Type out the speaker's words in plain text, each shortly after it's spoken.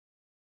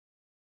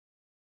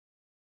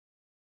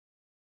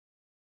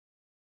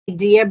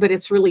idea, but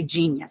it's really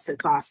genius.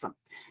 It's awesome.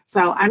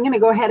 So I'm going to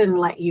go ahead and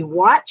let you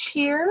watch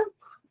here.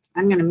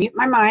 I'm going to mute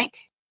my mic.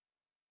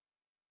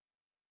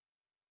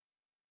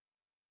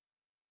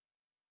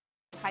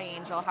 Hi,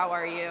 Angel. How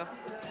are you?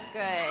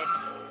 Good.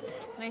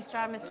 Nice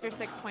job, Mr.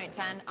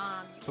 6.10.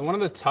 So one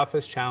of the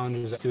toughest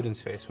challenges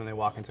students face when they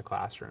walk into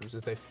classrooms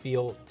is they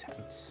feel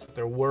tense.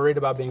 They're worried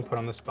about being put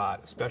on the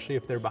spot, especially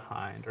if they're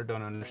behind or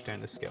don't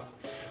understand the skill.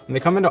 When they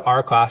come into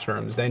our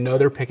classrooms, they know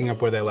they're picking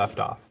up where they left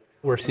off.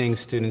 We're seeing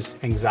students'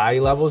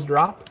 anxiety levels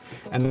drop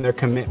and their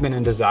commitment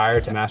and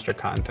desire to master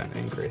content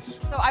increase.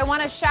 So I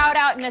want to shout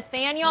out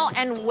Nathaniel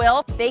and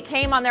Will. They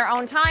came on their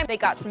own time. They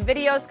got some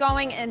videos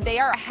going and they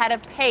are ahead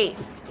of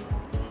pace.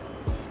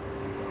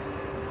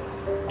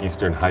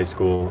 Eastern High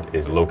School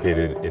is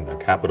located in the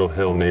Capitol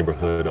Hill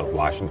neighborhood of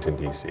Washington,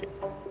 D.C.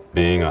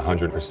 Being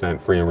 100%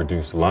 free and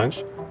reduced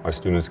lunch, our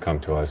students come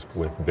to us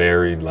with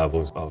varied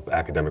levels of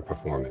academic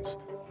performance.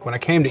 When I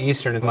came to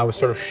Eastern, I was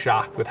sort of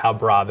shocked with how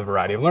broad the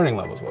variety of learning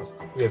levels was.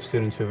 We have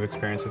students who have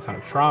experienced a ton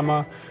of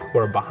trauma, who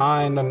are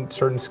behind on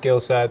certain skill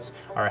sets,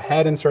 are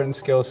ahead in certain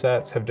skill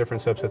sets, have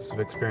different subsets of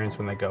experience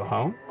when they go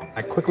home.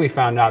 I quickly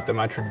found out that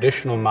my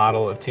traditional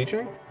model of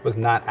teaching was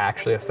not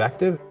actually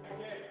effective.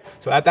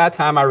 So at that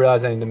time, I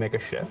realized I needed to make a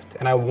shift,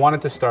 and I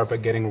wanted to start by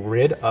getting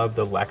rid of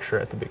the lecture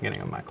at the beginning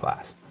of my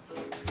class.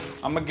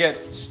 I'm gonna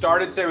get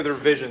started today with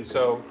revision.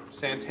 So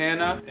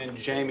Santana and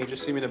Jamie,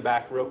 just see me in the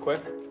back real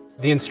quick.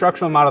 The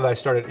instructional model that I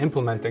started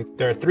implementing,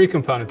 there are 3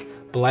 components: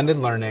 blended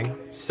learning,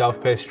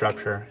 self-paced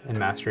structure, and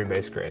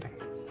mastery-based grading.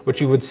 What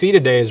you would see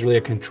today is really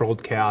a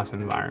controlled chaos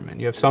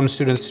environment. You have some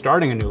students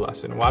starting a new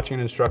lesson, watching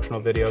an instructional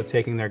video,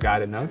 taking their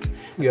guided notes.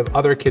 You have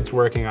other kids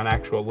working on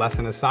actual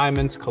lesson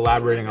assignments,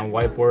 collaborating on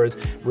whiteboards,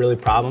 really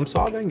problem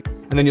solving.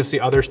 And then you'll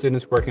see other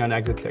students working on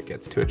exit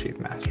tickets to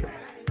achieve mastery.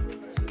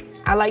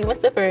 I like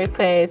Mr. Furr's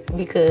class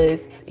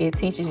because it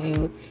teaches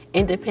you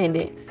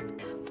independence.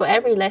 For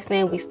every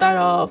lesson, we start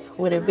off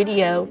with a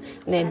video,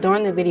 and then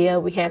during the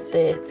video, we have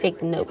to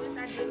take notes.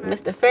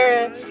 Mr.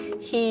 Furr,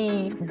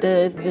 he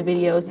does the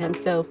videos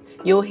himself.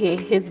 You'll hear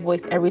his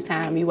voice every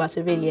time you watch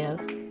a video.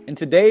 In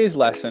today's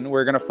lesson,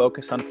 we're going to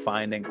focus on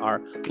finding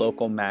our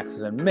local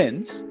maxes and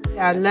mins.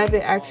 I love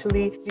it,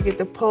 actually. You get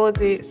to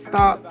pause it,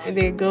 stop, and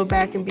then go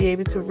back and be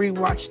able to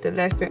rewatch the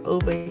lesson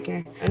over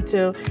again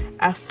until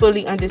I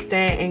fully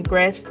understand and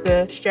grasp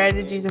the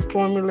strategies and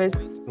formulas.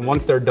 And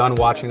once they're done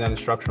watching that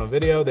instructional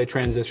video, they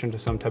transition to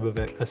some type of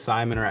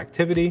assignment or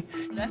activity.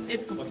 That's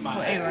it for A,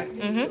 right?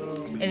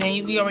 Mm-hmm. And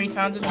then we already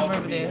found the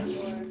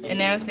derivative. And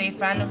now say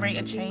find the rate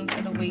of change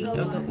in the weight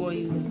of the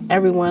oil.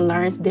 Everyone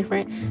learns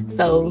different,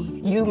 so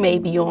you may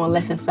be on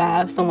lesson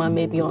 5, someone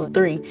may be on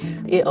 3.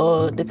 It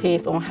all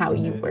depends on how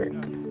you work.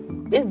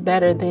 It's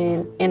better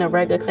than in a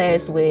regular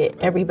class where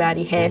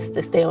everybody has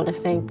to stay on the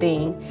same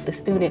thing. The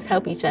students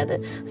help each other.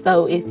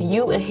 So if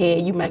you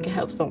ahead, you might can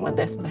help someone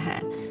that's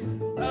behind.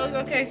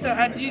 Oh, okay, so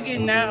after you get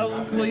 9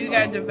 over 4, you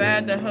gotta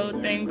divide the whole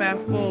thing by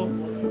 4.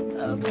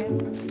 Okay.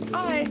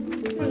 All right.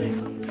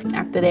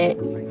 After that,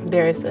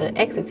 there's an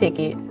exit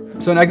ticket.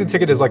 So an exit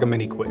ticket is like a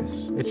mini quiz.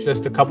 It's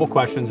just a couple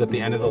questions at the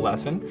end of the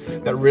lesson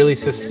that really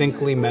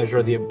succinctly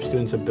measure the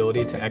student's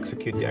ability to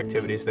execute the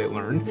activities they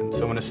learned.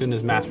 So when a student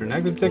has mastered an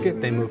exit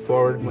ticket, they move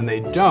forward. When they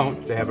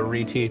don't, they have a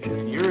reteach.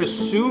 You're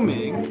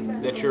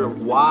assuming that your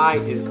Y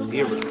is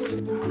 0.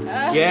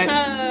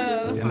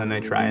 And then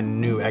they try a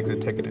new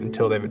exit ticket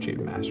until they've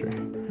achieved mastery.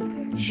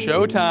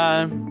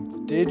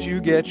 Showtime. Did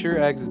you get your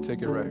exit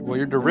ticket right? Well,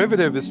 your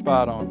derivative is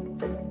spot on.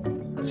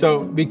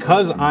 So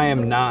because I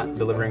am not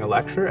delivering a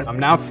lecture, I'm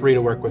now free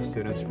to work with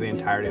students for the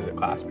entirety of the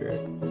class period.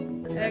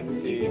 X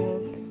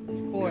equals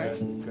 4.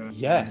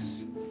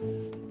 Yes.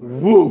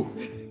 Woo.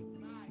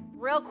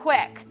 Real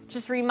quick,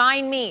 just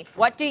remind me,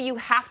 what do you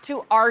have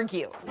to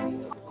argue?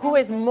 Who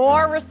is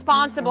more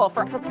responsible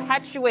for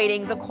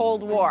perpetuating the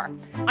Cold War?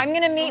 I'm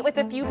gonna meet with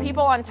a few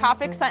people on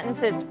topic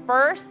sentences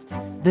first.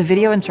 The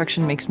video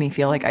instruction makes me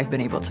feel like I've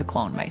been able to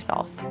clone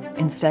myself.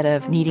 Instead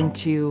of needing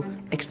to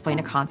explain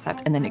a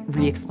concept and then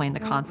re-explain the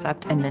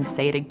concept and then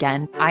say it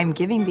again, I'm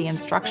giving the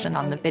instruction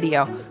on the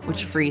video,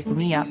 which frees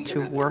me up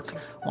to work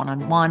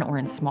one-on-one or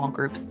in small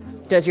groups.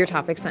 Does your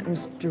topic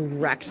sentence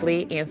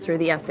directly answer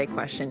the essay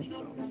question?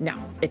 No,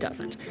 it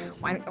doesn't.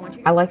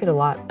 I like it a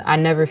lot. I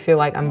never feel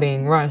like I'm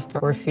being rushed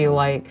or feel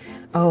like,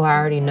 oh, I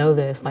already know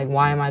this. Like,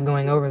 why am I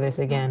going over this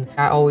again?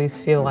 I always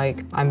feel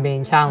like I'm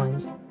being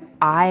challenged.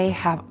 I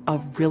have a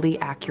really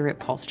accurate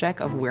pulse check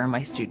of where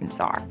my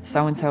students are.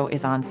 So-and-so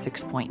is on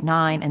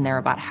 6.9 and they're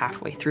about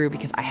halfway through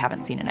because I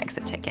haven't seen an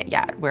exit ticket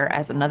yet,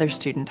 whereas another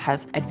student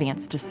has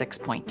advanced to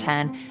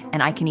 6.10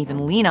 and I can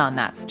even lean on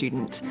that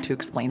student to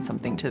explain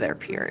something to their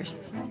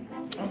peers.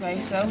 Okay,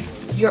 so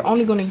you're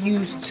only going to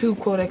use 2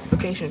 quote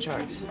explication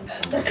charts,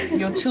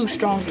 your 2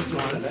 strongest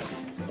ones.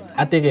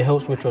 I think it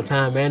helps with your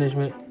time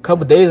management. A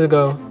couple days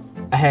ago,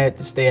 I had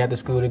to stay after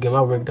school to get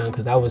my work done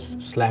because I was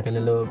slacking a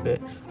little bit.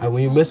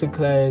 When you miss a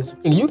class,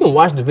 you can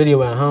watch the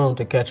video at home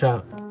to catch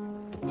up.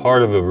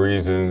 Part of the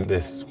reason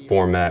this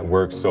format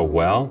works so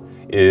well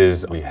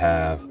is we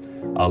have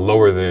a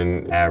lower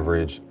than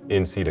average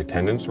in-seat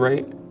attendance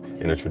rate.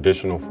 In a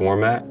traditional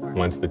format,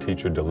 once the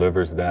teacher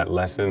delivers that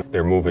lesson,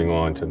 they're moving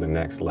on to the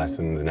next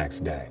lesson the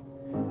next day,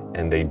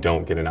 and they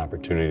don't get an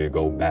opportunity to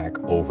go back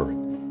over it.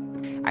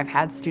 I've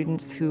had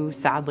students who,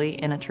 sadly,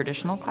 in a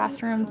traditional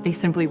classroom, they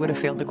simply would have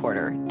failed the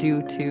quarter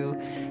due to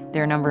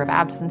their number of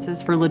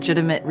absences for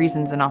legitimate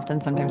reasons and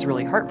often sometimes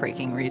really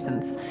heartbreaking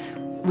reasons.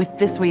 With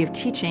this way of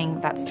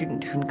teaching, that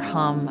student can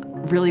come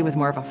really with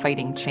more of a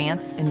fighting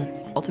chance and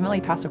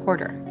ultimately pass a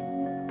quarter.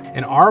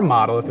 In our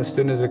model, if a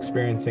student is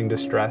experiencing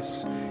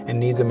distress and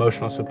needs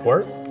emotional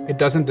support, it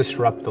doesn't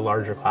disrupt the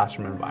larger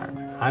classroom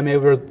environment. I'm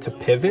able to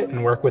pivot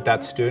and work with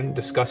that student,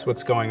 discuss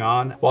what's going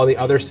on, while the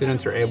other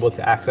students are able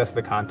to access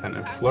the content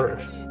and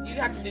flourish. You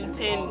have to do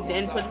 10,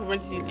 then put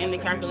parentheses in the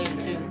calculator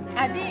too.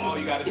 I did. Oh,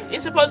 you got it.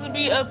 It's supposed to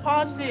be a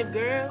positive,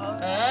 girl.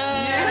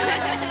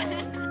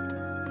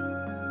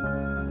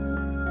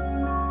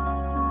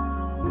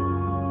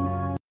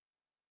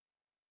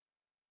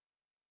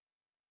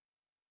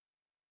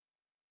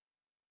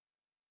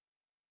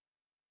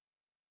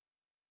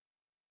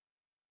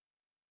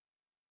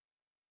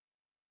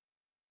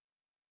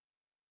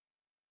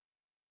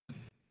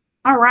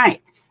 All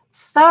right.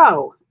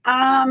 So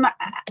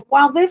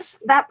while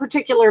that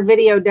particular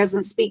video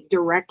doesn't speak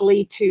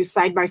directly to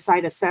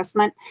side-by-side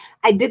assessment,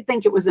 I did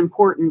think it was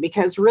important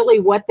because really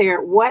what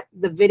the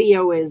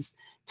video is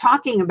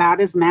talking about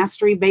is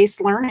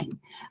mastery-based learning,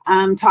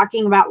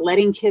 talking about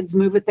letting kids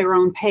move at their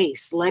own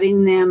pace,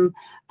 letting them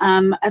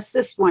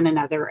assist one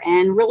another,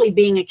 and really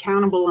being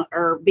accountable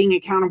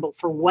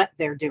for what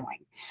they're doing.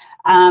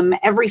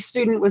 Every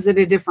student was at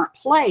a different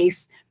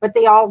place, but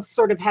they all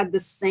sort of had the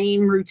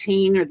same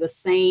routine or the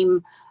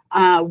same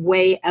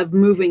way of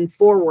moving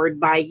forward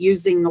by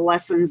using the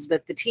lessons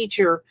that the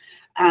teacher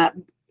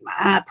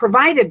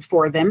provided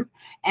for them,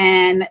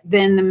 and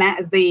then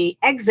the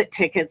exit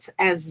tickets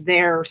as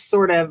their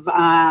sort of,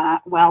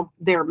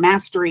 their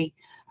mastery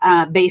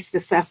based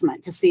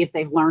assessment to see if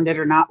they've learned it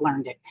or not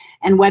learned it,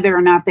 and whether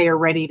or not they are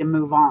ready to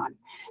move on.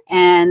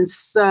 And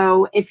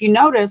so if you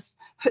notice,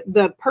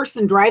 the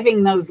person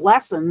driving those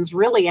lessons,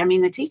 really, I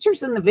mean, the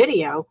teacher's in the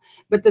video,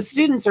 but the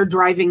students are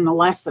driving the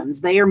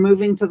lessons. They are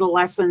moving to the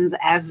lessons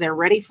as they're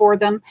ready for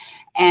them,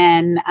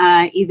 and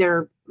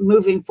either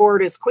moving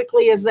forward as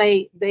quickly as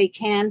they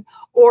can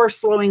or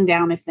slowing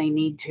down if they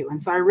need to. And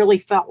so I really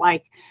felt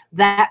like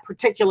that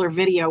particular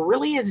video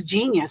really is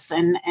genius,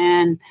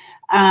 and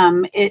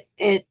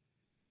it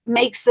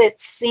makes it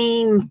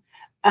seem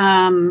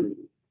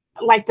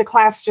like the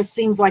class just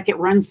seems like it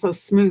runs so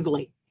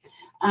smoothly.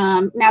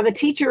 Now the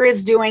teacher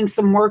is doing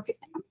some work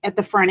at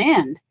the front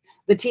end.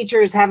 The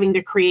teacher is having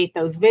to create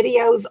those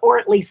videos, or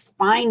at least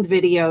find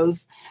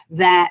videos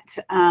that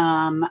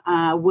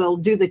will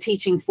do the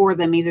teaching for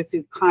them, either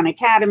through Khan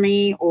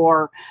Academy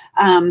or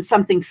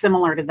something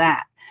similar to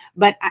that.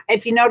 But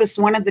if you notice,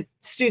 one of the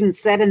students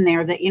said in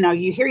there that,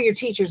 you hear your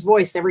teacher's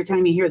voice every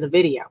time you hear the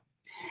video.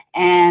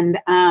 And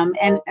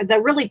the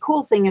really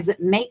cool thing is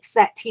it makes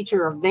that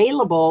teacher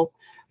available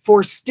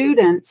for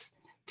students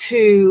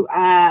to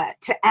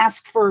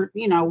ask for,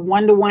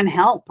 one-to-one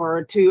help,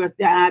 or to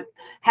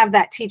have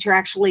that teacher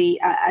actually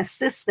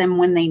assist them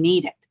when they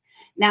need it.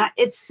 Now,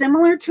 it's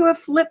similar to a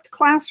flipped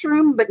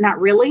classroom, but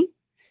not really,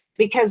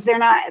 because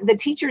the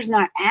teacher's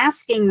not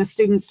asking the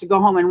students to go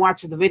home and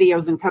watch the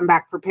videos and come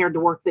back prepared to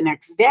work the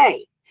next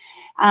day.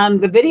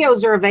 The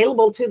videos are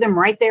available to them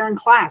right there in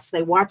class.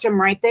 They watch them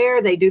right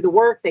there. They do the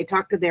work. They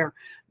talk to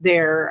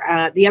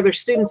the other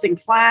students in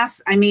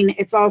class. I mean,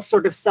 it's all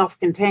sort of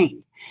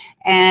self-contained.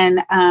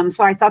 And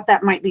so I thought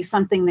that might be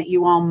something that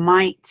you all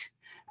might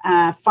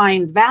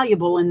find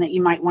valuable and that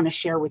you might want to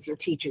share with your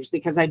teachers,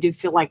 because I do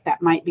feel like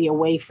that might be a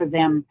way for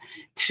them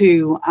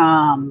to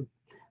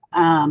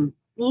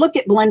look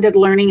at blended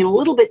learning in a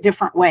little bit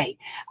different way.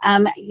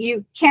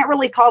 You can't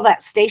really call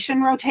that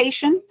station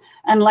rotation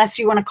unless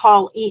you want to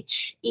call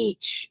each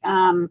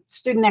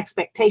student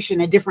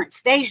expectation a different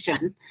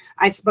station.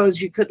 I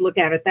suppose you could look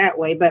at it that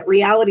way, but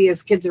reality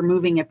is kids are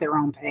moving at their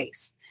own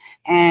pace.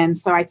 And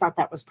so I thought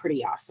that was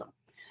pretty awesome.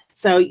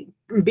 So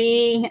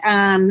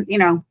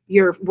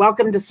you're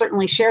welcome to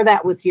certainly share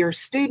that with your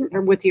student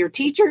or with your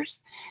teachers,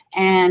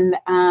 and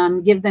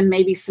give them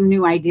maybe some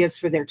new ideas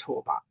for their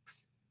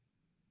toolbox.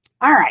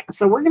 All right,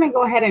 so we're going to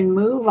go ahead and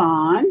move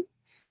on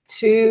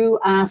to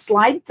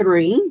slide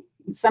 3.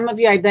 Some of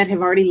you, I bet,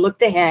 have already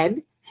looked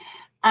ahead.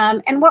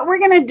 And what we're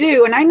going to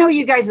do, and I know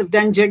you guys have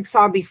done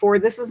Jigsaw before.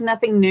 This is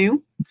nothing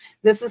new.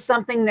 This is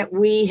something that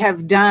we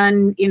have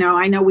done.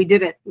 I know we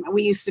did it.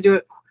 We used to do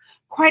it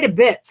quite a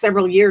bit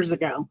several years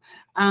ago.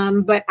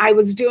 But I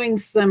was doing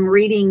some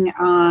reading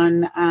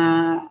on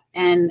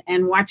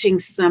and watching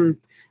some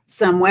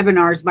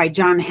webinars by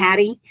John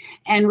Hattie,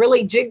 and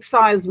really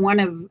Jigsaw is one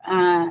of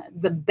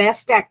the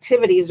best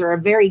activities, or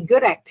a very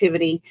good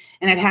activity,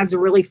 and it has a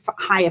really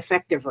high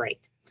effective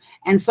rate.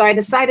 And so I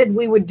decided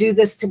we would do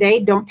this today.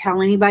 Don't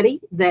tell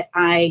anybody that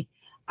I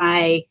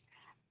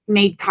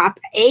made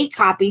a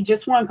copy,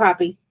 just one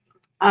copy,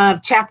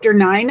 of chapter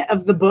 9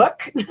 of the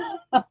book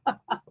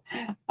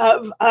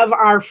of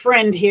our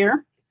friend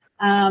here.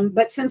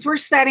 But since we're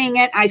studying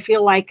it, I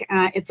feel like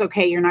it's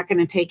okay. You're not going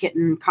to take it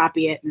and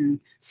copy it and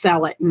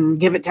sell it and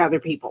give it to other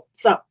people.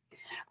 So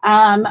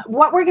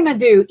what we're going to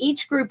do,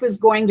 each group is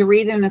going to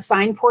read an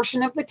assigned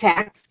portion of the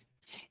text.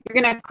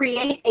 You're going to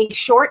create a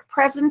short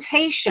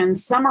presentation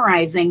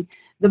summarizing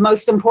the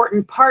most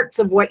important parts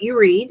of what you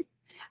read.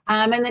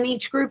 And then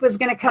each group is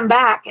going to come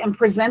back and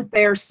present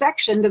their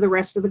section to the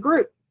rest of the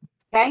group.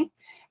 Okay.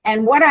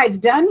 And what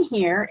I've done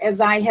here is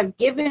I have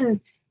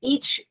given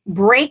each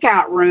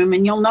breakout room,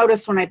 and you'll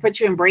notice when I put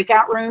you in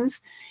breakout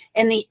rooms,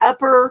 in the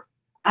upper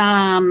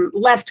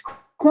left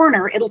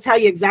corner, it'll tell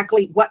you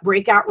exactly what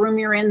breakout room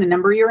you're in, the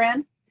number you're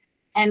in.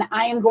 And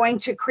I am going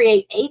to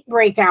create 8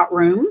 breakout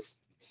rooms.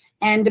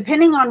 And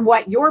depending on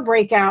what your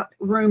breakout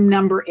room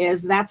number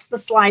is, that's the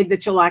slide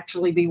that you'll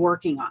actually be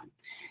working on.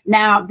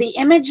 Now, the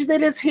image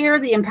that is here,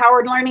 the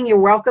empowered learning, you're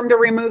welcome to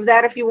remove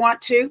that if you want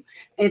to.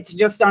 It's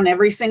just on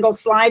every single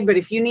slide. But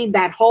if you need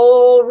that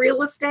whole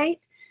real estate,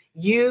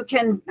 you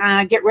can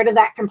get rid of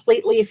that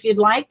completely if you'd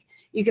like.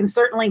 You can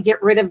certainly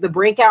get rid of the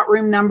breakout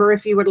room number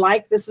if you would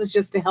like. This is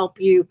just to help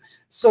you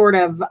sort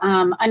of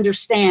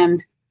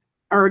understand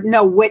or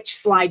know which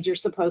slide you're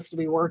supposed to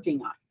be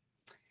working on.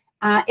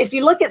 If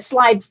you look at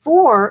slide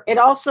 4, it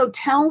also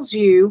tells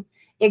you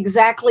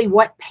exactly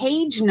what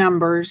page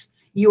numbers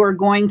you are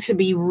going to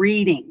be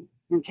reading,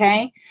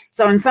 okay?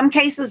 So in some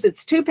cases,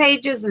 it's 2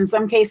 pages. In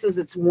some cases,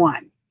 it's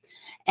 1.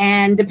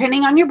 And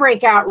depending on your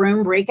breakout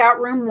room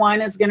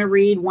 1 is going to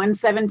read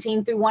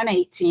 117 through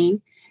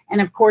 118.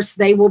 And of course,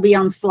 they will be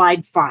on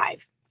slide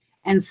 5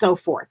 and so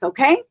forth,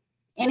 okay?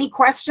 Any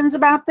questions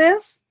about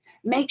this?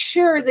 Make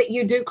sure that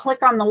you do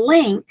click on the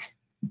link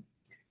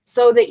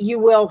so that you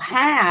will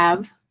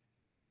have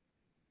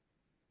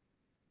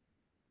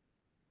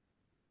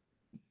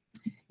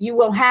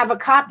a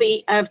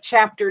copy of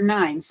chapter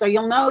 9. So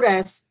you'll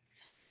notice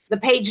the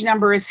page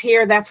number is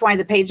here. That's why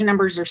the page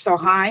numbers are so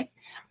high.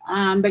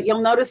 But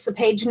you'll notice the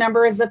page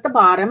number is at the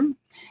bottom,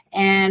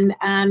 and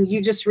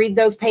you just read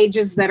those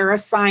pages that are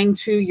assigned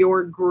to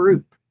your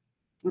group.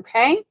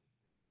 Okay?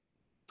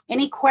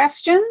 Any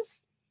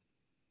questions?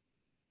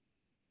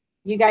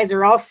 You guys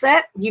are all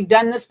set? You've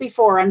done this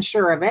before, I'm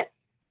sure of it.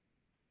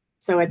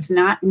 So it's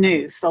not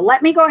new. So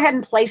let me go ahead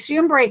and place you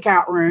in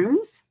breakout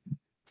rooms.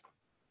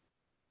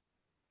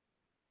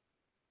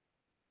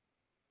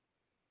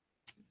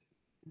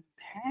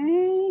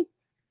 Okay.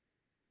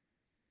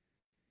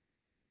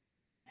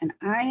 And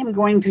I am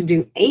going to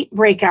do 8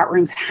 breakout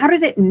rooms. How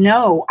did it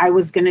know I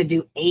was going to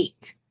do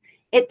 8?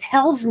 It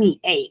tells me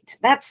 8.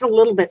 That's a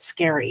little bit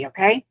scary,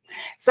 okay?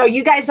 So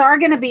you guys are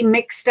going to be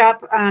mixed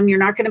up. You're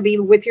not going to be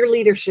with your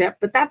leadership,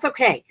 but that's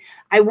okay.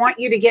 I want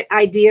you to get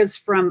ideas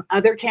from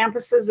other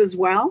campuses as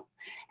well.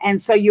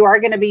 And so you are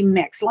going to be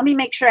mixed. Let me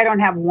make sure I don't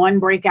have 1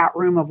 breakout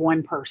room of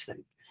 1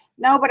 person.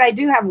 No, but I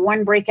do have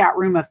 1 breakout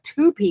room of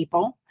 2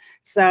 people.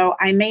 So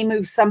I may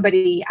move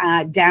somebody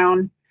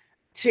down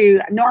to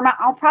Norma.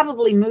 I'll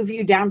probably move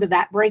you down to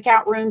that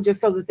breakout room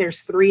just so that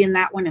there's 3 in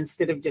that one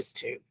instead of just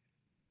 2.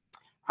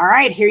 All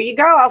right, here you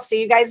go. I'll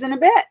see you guys in a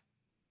bit.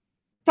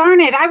 Darn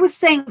it, I was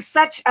saying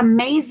such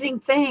amazing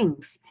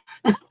things.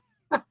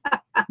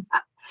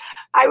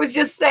 I was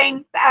just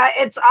saying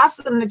it's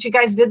awesome that you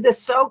guys did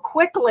this so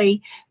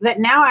quickly that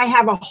now I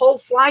have a whole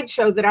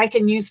slideshow that I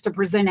can use to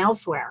present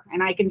elsewhere,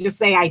 and I can just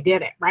say I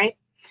did it, right?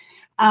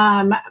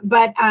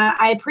 But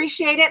I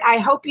appreciate it. I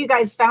hope you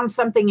guys found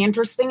something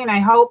interesting, and I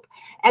hope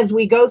as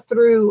we go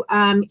through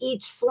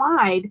each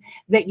slide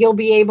that you'll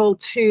be able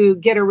to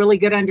get a really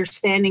good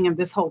understanding of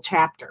this whole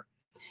chapter.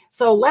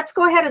 So let's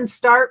go ahead and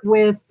start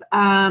with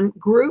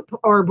group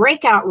or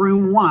breakout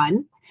room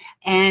 1.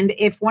 And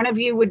if one of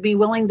you would be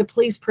willing to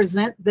please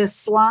present this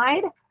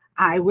slide,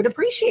 I would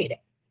appreciate it.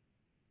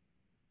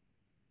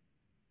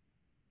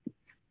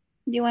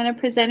 Do you want to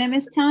present it,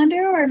 Ms.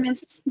 Calendar or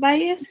Ms.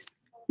 Valles?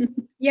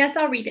 Yes,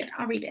 I'll read it.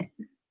 I'll read it.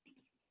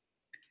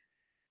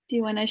 Do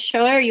you want to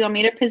show it, or you want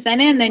me to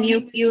present it and then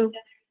you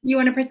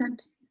want to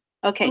present?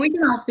 Okay. We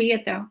can all see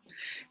it though.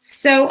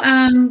 So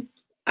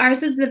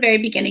ours is the very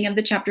beginning of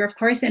the chapter, of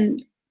course,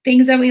 and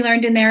things that we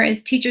learned in there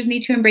is teachers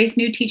need to embrace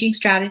new teaching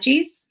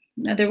strategies.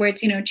 In other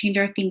words, change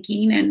our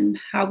thinking and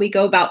how we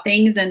go about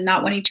things and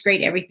not wanting to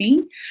grade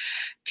everything.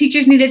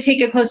 Teachers need to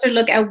take a closer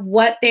look at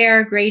what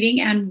they're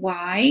grading and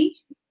why.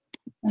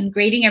 And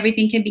grading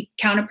everything can be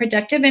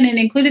counterproductive. And it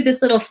included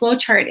this little flow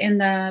chart in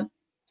the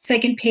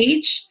 2nd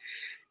page,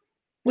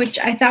 which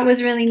I thought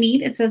was really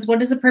neat. It says,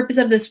 what is the purpose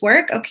of this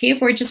work? Okay,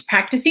 if we're just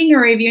practicing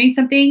or reviewing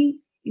something,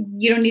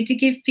 you don't need to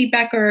give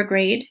feedback or a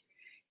grade.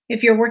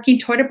 If you're working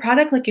toward a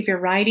product, like if you're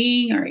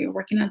writing or you're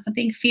working on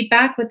something,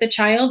 feedback with the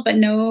child, but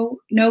no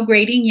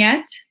grading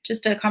yet,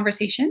 just a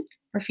conversation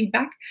or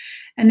feedback.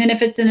 And then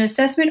if it's an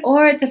assessment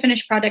or it's a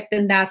finished product,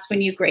 then that's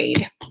when you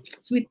grade.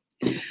 So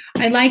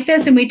I like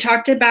this, and we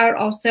talked about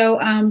also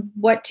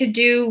what to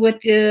do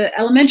with the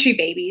elementary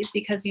babies,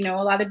 because a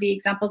lot of the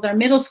examples are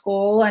middle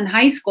school and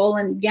high school,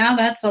 and yeah,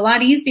 that's a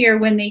lot easier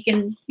when they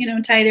can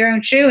tie their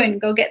own shoe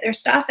and go get their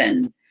stuff.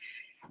 And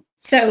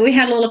so we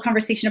had a little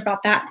conversation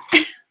about that.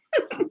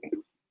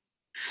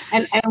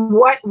 And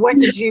what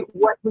did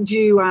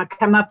you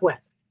come up with?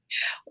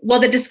 Well,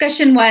 the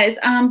discussion was,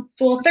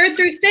 well, 3rd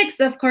through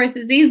 6th, of course,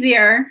 is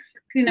easier,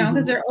 you know,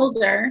 because they're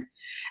older.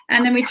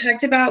 And then we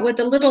talked about with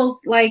the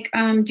littles, like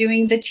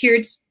doing the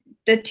tiered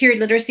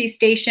literacy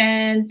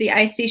stations, the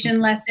iStation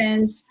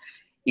lessons,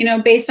 you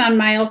know, based on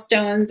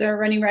milestones or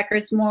running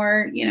records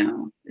more, you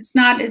know,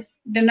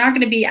 they're not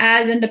going to be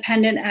as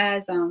independent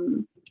as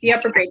the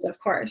upper grades, of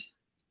course.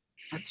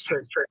 That's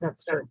true.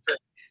 That's true.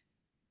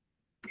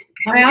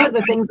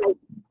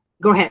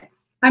 Go ahead.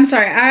 I'm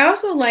sorry. I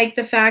also like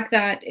the fact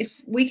that if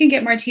we can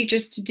get more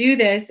teachers to do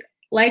this,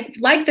 like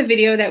the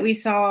video that we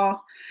saw,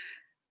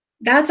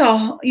 that's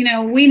all, you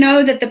know, we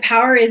know that the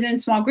power is in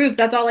small groups.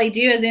 That's all I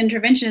do as an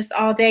interventionist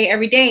all day,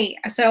 every day.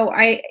 So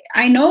I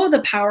know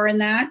the power in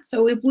that.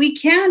 So if we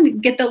can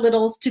get the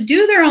littles to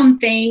do their own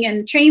thing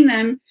and train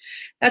them,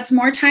 that's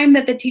more time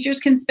that the teachers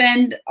can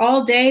spend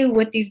all day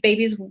with these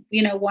babies,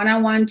 you know,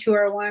 one-on-one,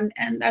 two-on-one,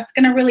 and that's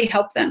going to really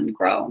help them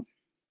grow.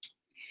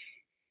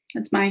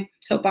 That's my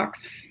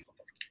soapbox.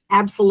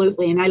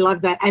 Absolutely. And I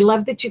love that. I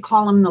love that you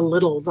call them the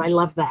littles. I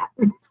love that.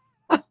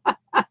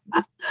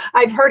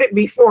 I've heard it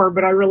before,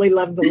 but I really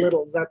love the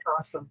littles. That's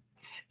awesome.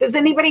 Does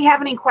anybody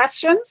have any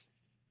questions?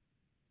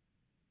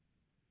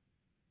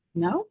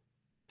 No?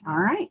 All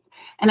right.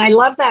 And I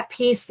love that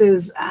piece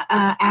is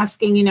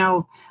asking, you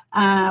know,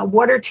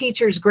 what are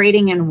teachers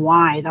grading and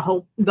why? The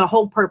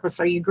whole purpose.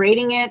 Are you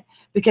grading it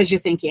because you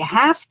think you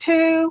have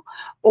to,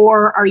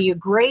 or are you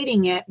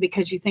grading it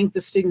because you think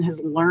the student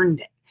has learned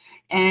it?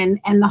 And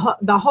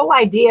the whole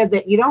idea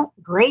that you don't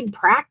grade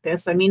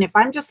practice. I mean, if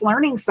I'm just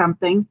learning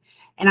something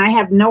and I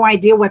have no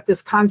idea what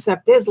this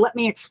concept is, let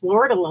me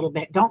explore it a little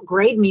bit. Don't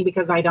grade me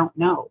because I don't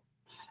know.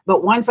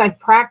 But once I've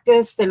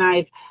practiced and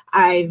I've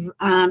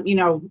you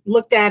know,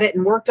 looked at it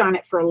and worked on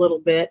it for a little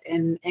bit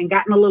and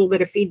gotten a little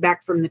bit of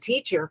feedback from the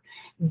teacher,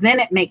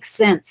 then it makes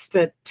sense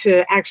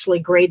to actually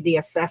grade the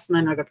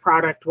assessment or the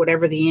product,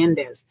 whatever the end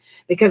is.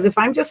 Because if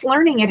I'm just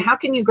learning it, how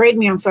can you grade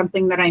me on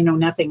something that I know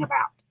nothing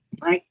about,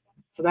 right?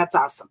 So that's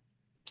awesome.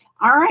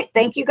 All right.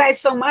 Thank you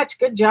guys so much.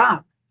 Good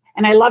job.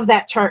 And I love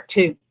that chart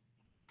too.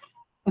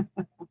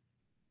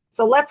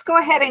 So let's go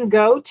ahead and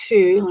go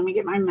to, let me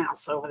get my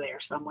mouse over there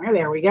somewhere.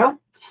 There we go.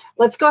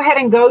 Let's go ahead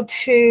and go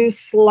to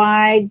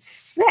slide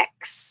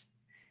 6.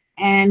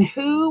 And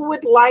who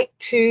would like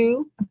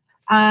to,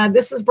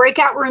 this is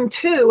breakout room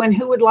 2, and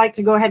who would like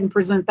to go ahead and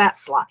present that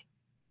slide?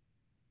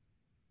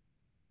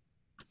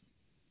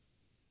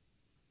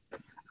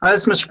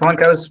 This is Mr.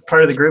 Plunk. I was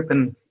part of the group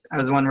and I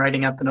was the one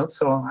writing out the notes,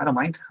 so I don't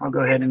mind. I'll go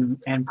ahead and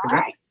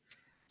present. Right.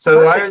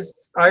 So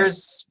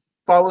ours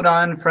followed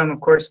on from, of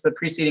course, the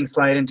preceding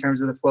slide in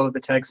terms of the flow of the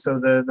text. So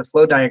the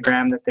flow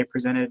diagram that they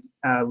presented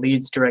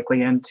leads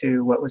directly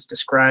into what was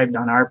described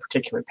on our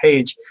particular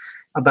page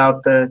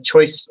about the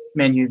choice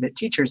menu that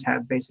teachers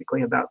have,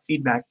 basically about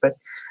feedback. But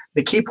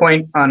the key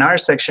point on our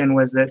section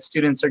was that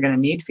students are going to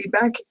need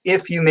feedback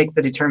if you make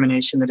the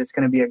determination that it's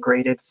going to be a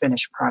graded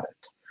finished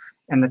product.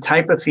 And the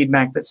type of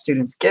feedback that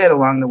students get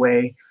along the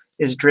way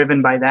is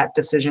driven by that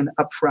decision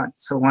up front.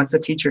 So once a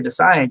teacher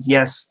decides,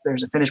 yes,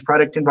 there's a finished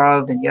product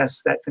involved, and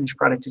yes, that finished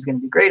product is going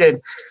to be graded,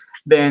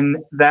 then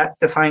that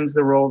defines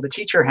the role the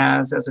teacher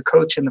has as a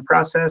coach in the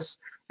process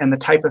and the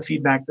type of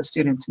feedback the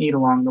students need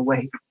along the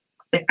way,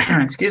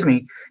 excuse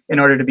me, in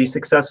order to be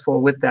successful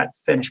with that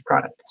finished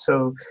product.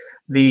 So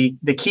the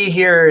key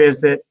here is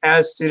that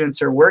as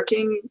students are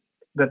working,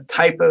 the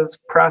type of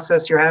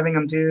process you're having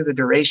them do, the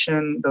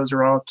duration, those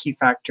are all key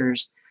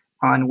factors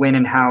on when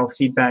and how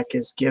feedback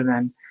is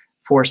given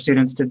for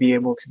students to be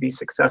able to be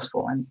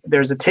successful. And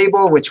there's a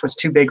table which was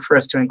too big for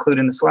us to include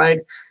in the slide.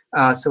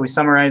 So we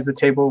summarized the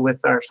table with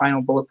our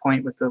final bullet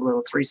point with the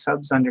little 3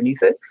 subs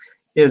underneath it,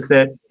 is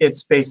that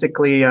it's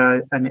basically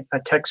a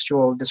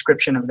textual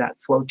description of that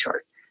flow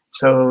chart.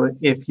 So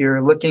if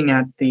you're looking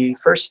at the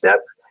first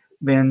step,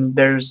 then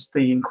there's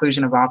the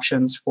inclusion of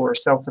options for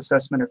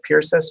self-assessment or peer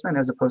assessment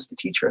as opposed to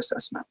teacher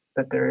assessment.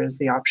 But there is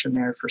the option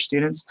there for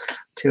students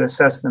to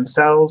assess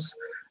themselves,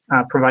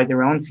 provide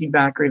their own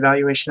feedback or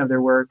evaluation of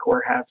their work,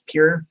 or have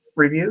peer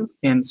review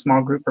in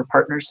small group or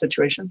partner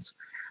situations.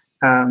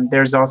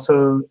 There's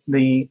also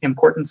the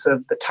importance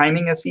of the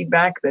timing of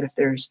feedback, that if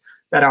there's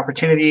that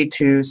opportunity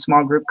to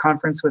small group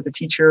conference with the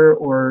teacher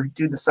or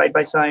do the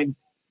side-by-side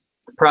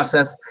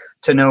process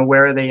to know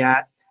where are they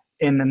at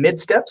in the mid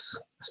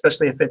steps,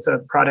 especially if it's a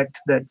product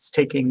that's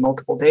taking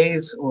multiple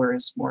days or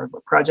is more of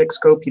a project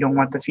scope. You don't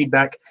want the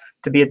feedback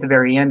to be at the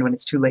very end when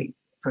it's too late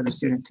for the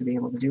student to be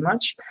able to do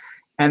much.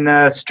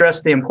 And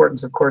stress the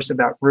importance, of course,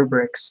 about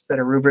rubrics, that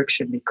a rubric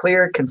should be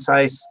clear,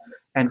 concise,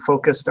 and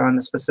focused on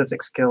the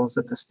specific skills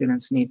that the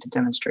students need to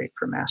demonstrate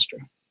for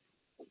mastery.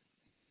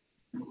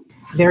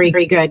 Very,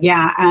 very good.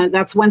 Yeah,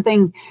 that's one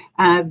thing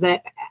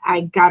that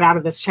I got out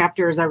of this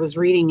chapter as I was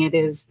reading it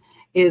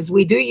is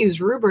we do use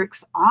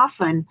rubrics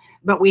often,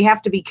 but we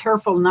have to be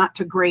careful not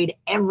to grade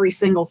every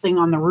single thing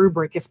on the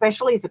rubric,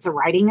 especially if it's a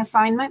writing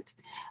assignment.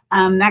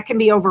 That can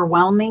be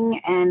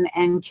overwhelming,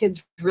 and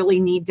kids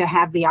really need to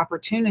have the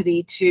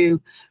opportunity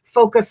to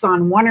focus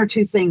on 1 or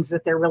 2 things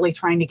that they're really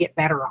trying to get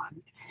better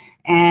on.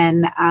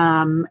 And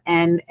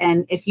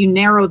if you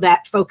narrow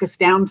that focus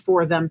down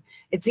for them,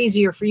 it's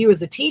easier for you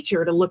as a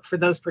teacher to look for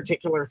those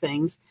particular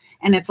things,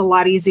 and it's a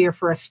lot easier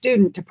for a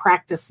student to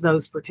practice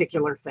those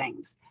particular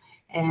things.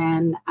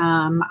 And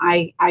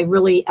I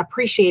really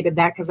appreciated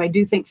that, because I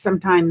do think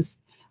sometimes,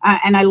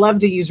 and I love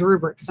to use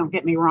rubrics, don't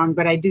get me wrong,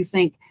 but I do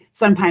think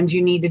sometimes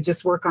you need to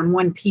just work on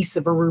one piece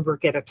of a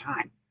rubric at a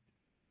time.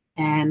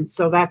 And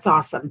so that's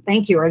awesome.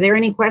 Thank you. Are there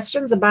any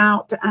questions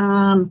about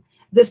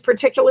this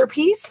particular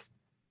piece?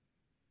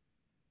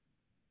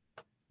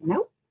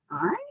 Nope. All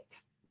right.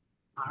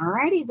 All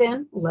righty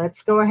then.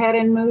 Let's go ahead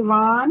and move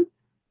on.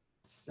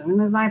 As soon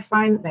as I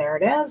find, there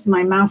it is.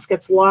 My mouse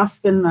gets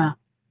lost in the,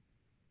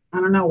 I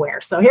don't know where.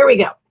 So here we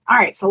go. All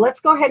right. So let's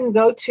go ahead and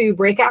go to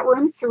breakout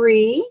room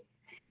 3.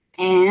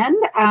 And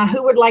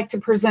who would like to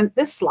present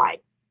this slide?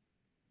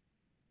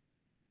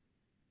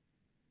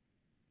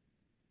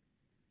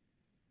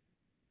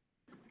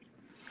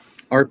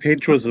 Our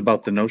page was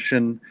about the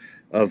notion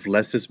of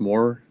less is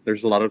more.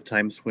 There's a lot of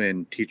times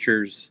when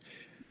teachers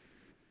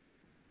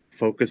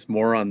focus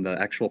more on the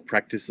actual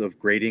practice of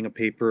grading a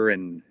paper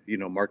and, you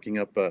know, marking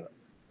up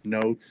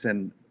notes,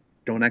 and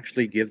don't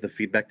actually give the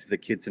feedback to the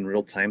kids in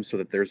real time, so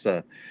that there's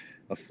a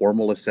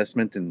formal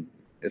assessment, and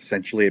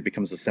essentially it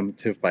becomes a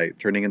summative by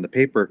turning in the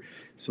paper.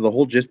 So the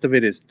whole gist of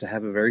it is to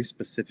have a very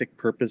specific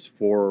purpose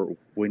for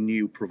when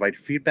you provide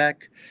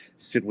feedback,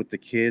 sit with the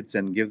kids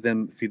and give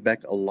them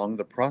feedback along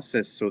the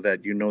process, so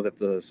that you know that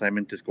the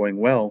assignment is going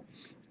well.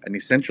 And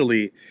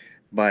essentially,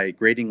 by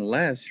grading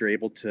less, you're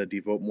able to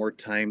devote more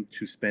time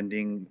to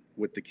spending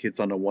with the kids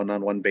on a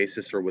one-on-one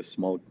basis or with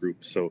small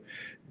groups. So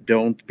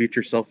don't beat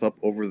yourself up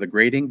over the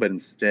grading, but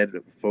instead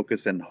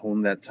focus and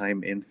hone that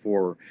time in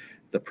for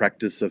the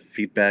practice of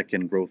feedback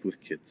and growth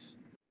with kids.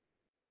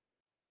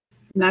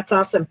 That's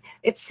awesome.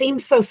 It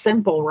seems so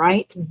simple,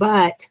 right?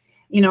 But,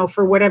 you know,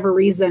 for whatever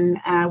reason,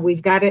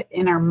 we've got it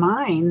in our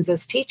minds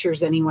as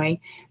teachers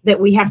anyway, that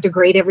we have to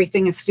grade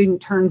everything a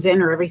student turns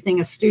in or everything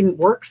a student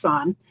works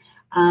on.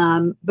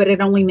 But it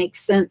only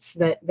makes sense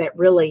that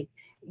really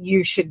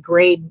you should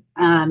grade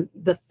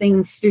the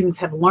things students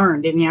have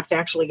learned, and you have to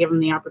actually give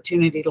them the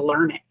opportunity to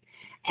learn it.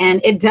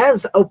 And it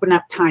does open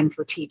up time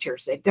for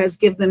teachers. It does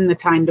give them the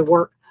time to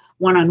work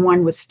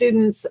one-on-one with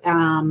students,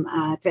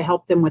 to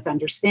help them with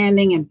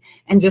understanding,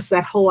 and just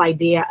that whole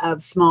idea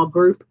of small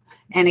group.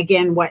 And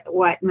again,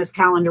 what Ms.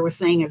 Callender was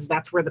saying is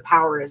that's where the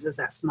power is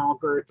that small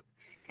group.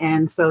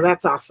 And so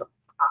that's awesome.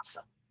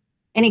 Awesome.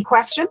 Any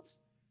questions?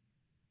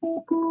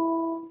 Nope.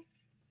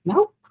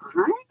 All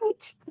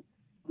right.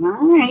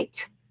 All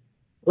right.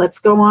 Let's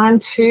go on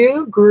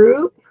to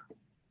group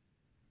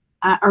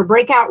or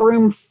breakout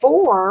room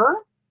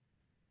 4.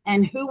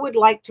 And who would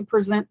like to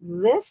present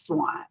this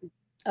one?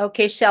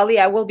 Okay, Shelly,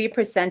 I will be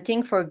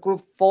presenting for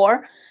group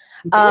 4.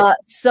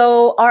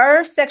 So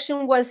our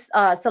section was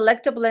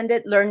select a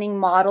blended learning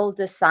model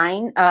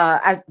design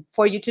as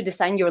for you to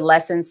design your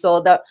lessons.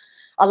 So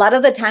a lot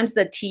of the times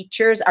the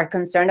teachers are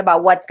concerned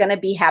about what's going to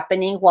be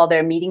happening while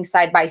they're meeting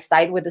side by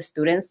side with the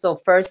students. So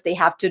first they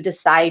have to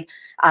decide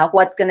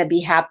what's going to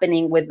be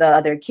happening with the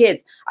other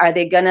kids. Are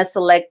they going to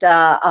select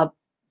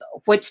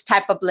which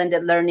type of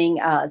blended learning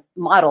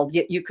model?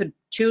 You could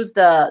choose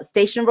the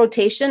station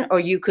rotation, or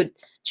you could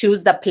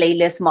choose the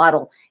playlist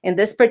model. In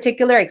this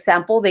particular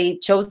example, they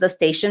chose the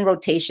station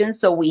rotation.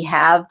 So we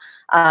have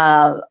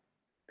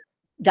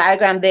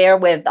diagram there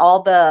with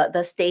all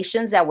the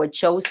stations that were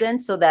chosen,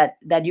 so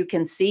that you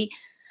can see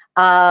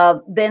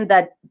then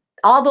that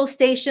all those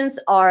stations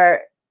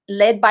are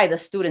led by the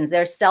students.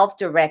 They're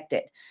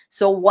self-directed.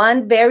 So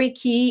one very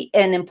key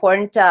and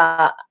important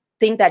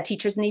thing that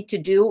teachers need to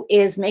do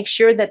is make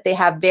sure that they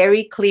have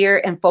very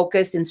clear and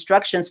focused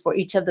instructions for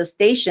each of the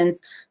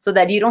stations, so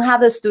that you don't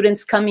have the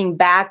students coming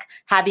back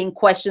having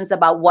questions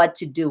about what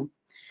to do.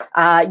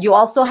 You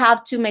also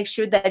have to make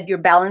sure that you're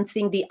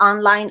balancing the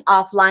online,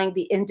 offline,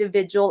 the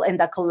individual, and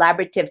the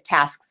collaborative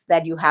tasks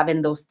that you have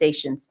in those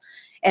stations.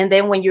 And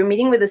then when you're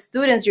meeting with the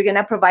students, you're going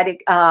to provide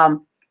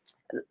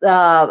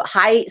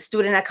high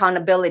student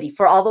accountability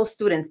for all those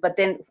students. But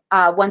then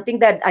one thing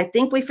that I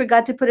think we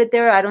forgot to put it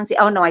there, I don't see,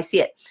 oh no, I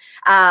see it.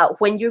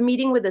 When you're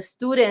meeting with the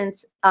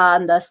students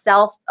on the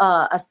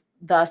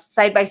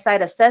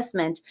side-by-side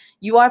assessment,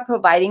 you are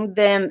providing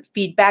them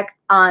feedback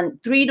on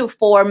 3 to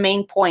 4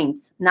 main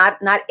points, not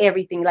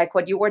everything. Like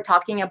what you were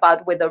talking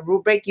about with a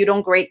rubric, you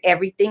don't grade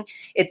everything.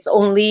 It's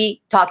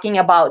only talking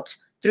about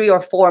 3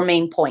 or 4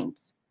 main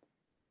points.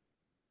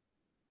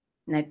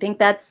 And I think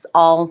that's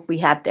all we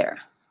had there.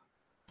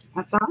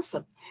 That's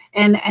awesome.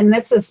 And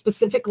this is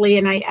specifically,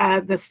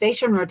 and the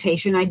station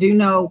rotation, I do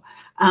know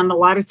a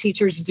lot of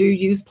teachers do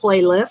use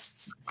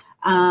playlists.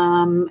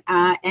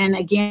 And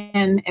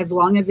again, as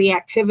long as the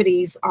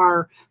activities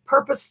are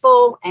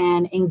purposeful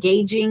and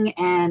engaging,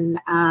 and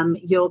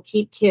you'll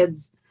keep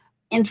kids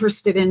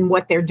interested in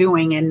what they're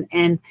doing.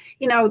 And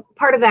you know,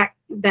 part of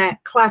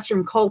that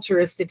classroom culture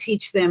is to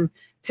teach them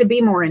to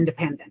be more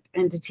independent,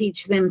 and to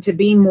teach them to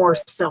be more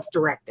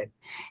self-directed,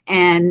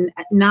 and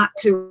not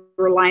to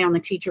rely on the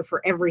teacher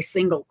for every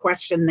single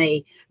question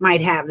they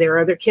might have. There are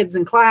other kids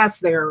in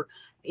class. There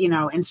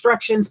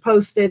instructions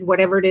posted,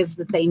 whatever it is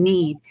that they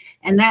need.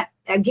 And that,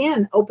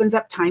 again, opens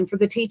up time for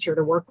the teacher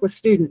to work with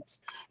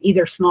students,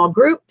 either small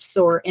groups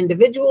or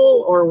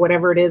individual or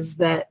whatever it is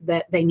that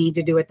they need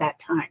to do at that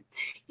time.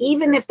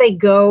 Even if they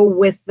go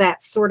with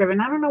that sort of,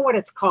 and I don't know what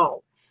it's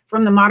called,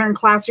 from the modern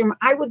classroom,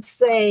 I would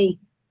say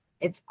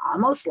it's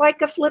almost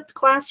like a flipped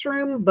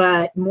classroom,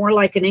 but more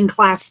like an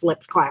in-class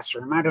flipped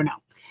classroom. I don't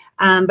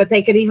know. But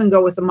they could even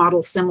go with a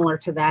model similar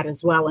to that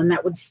as well. And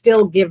that would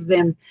still give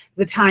them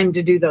the time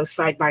to do those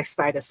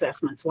side-by-side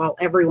assessments while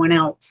everyone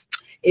else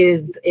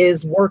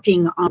is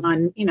working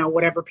on,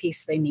 whatever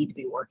piece they need to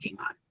be working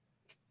on.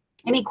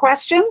 Any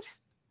questions?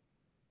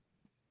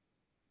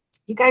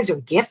 You guys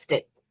are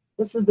gifted.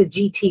 This is the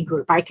GT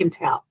group, I can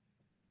tell.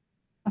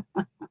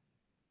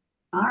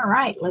 All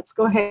right, let's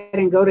go ahead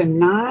and go to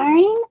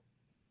 9.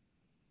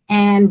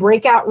 And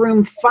breakout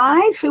room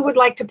 5, who would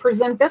like to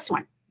present this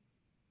one?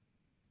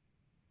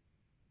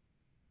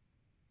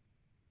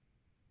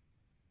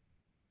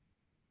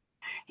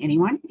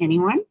 Anyone?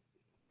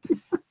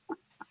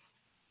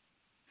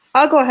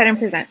 I'll go ahead and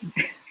present.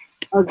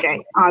 Okay,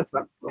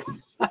 awesome.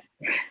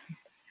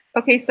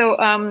 Okay,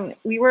 so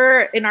we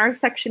were in our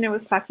section, it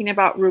was talking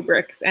about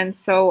rubrics. And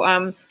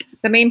so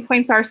the main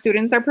points are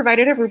students are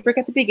provided a rubric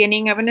at the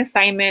beginning of an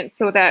assignment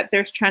so that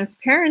there's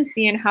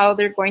transparency in how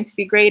they're going to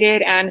be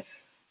graded and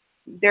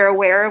they're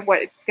aware of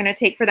what it's going to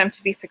take for them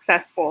to be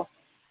successful.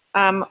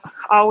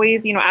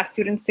 Always, ask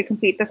students to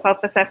complete the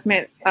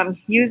self-assessment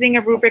using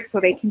a rubric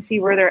so they can see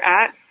where they're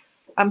at.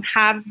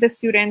 Have the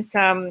students,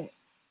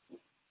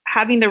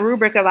 having the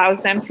rubric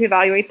allows them to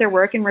evaluate their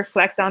work and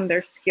reflect on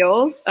their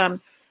skills.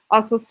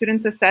 Also,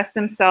 students assess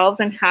themselves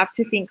and have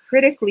to think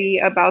critically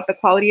about the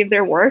quality of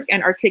their work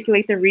and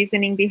articulate the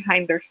reasoning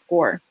behind their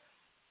score.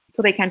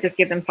 So they can't just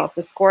give themselves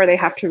a score, they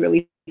have to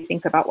really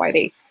think about why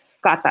they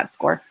got that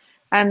score.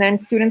 And then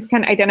students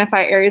can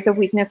identify areas of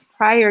weakness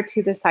prior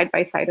to the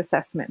side-by-side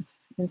assessment.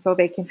 And so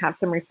they can have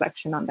some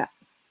reflection on that.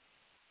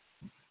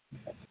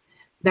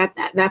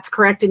 That's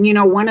correct.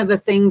 And one of the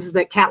things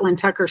that Catlin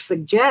Tucker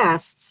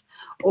suggests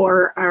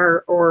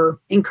or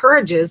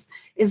encourages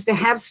is to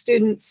have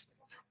students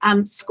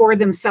score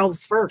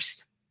themselves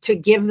first, to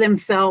give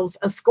themselves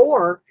a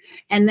score.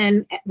 And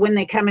then when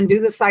they come and do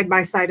the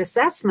side-by-side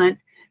assessment,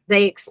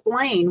 they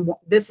explain,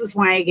 this is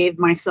why I gave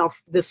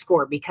myself this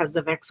score because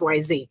of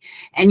XYZ.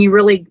 And you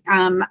really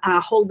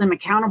hold them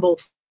accountable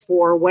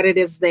for what it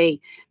is they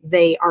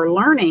are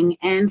learning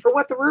and for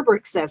what the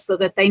rubric says so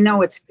that they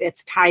know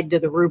it's tied to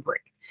the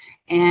rubric.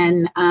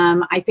 And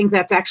I think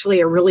that's actually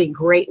a really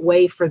great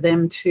way for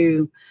them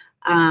to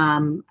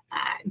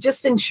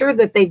just ensure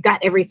that they've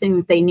got everything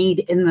that they need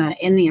in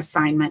the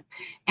assignment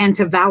and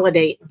to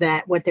validate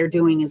that what they're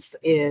doing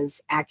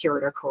is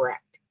accurate or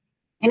correct.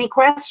 Any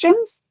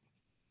questions?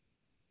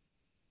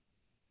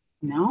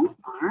 No?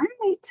 All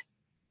right.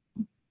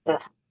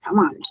 Ugh, come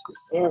on.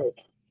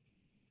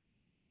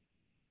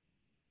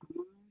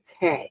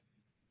 Okay.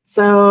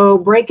 So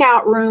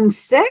breakout room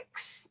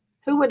 6,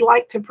 who would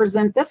like to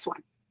present this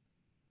one?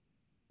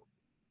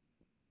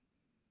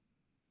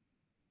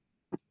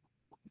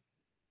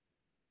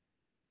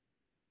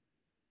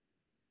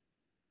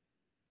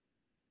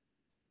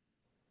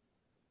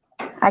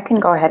 I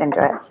can go ahead and do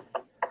it.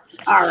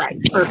 All right,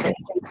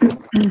 perfect.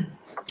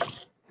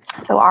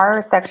 So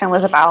our section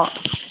was about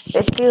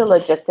basically the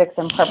logistics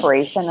and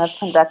preparation of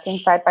conducting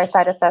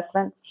side-by-side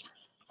assessments.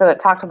 So it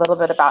talked a little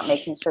bit about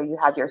making sure you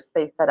have your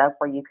space set up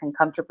where you can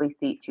comfortably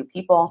seat 2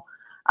 people.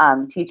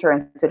 Teacher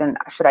and student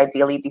should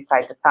ideally be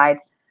side to side,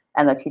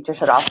 and the teacher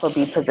should also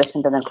be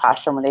positioned in the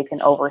classroom where they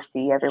can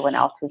oversee everyone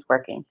else who's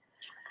working.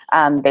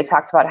 They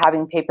talked about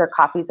having paper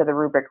copies of the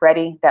rubric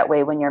ready. That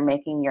way when you're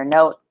making your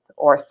notes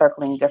or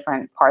circling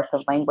different parts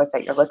of language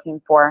that you're looking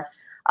for,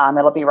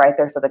 it'll be right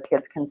there so the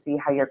kids can see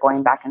how you're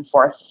going back and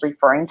forth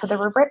referring to the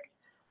rubric.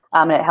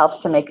 And it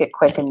helps to make it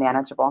quick and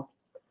manageable.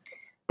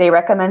 They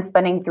recommend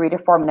spending 3 to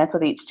 4 minutes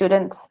with each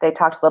student. They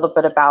talked a little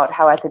bit about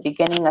how at the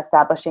beginning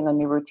establishing a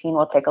new routine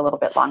will take a little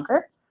bit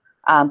longer,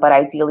 but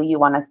ideally you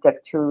want to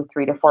stick to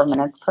 3 to 4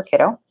 minutes per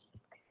kiddo.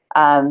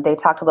 They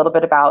talked a little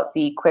bit about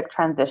the quick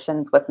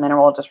transitions with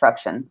minimal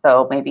disruption.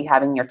 So maybe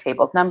having your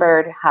tables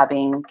numbered,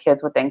 having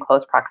kids within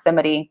close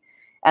proximity,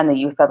 and the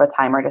use of a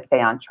timer to stay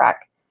on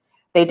track.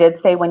 They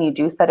did say when you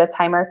do set a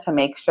timer to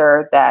make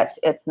sure that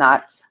it's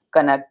not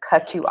going to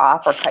cut you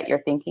off or cut your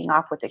thinking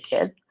off with the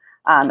kids.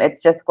 It's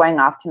just going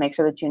off to make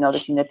sure that you know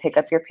that you need to pick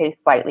up your pace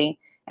slightly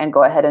and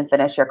go ahead and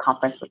finish your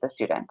conference with the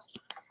student.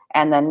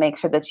 And then make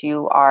sure that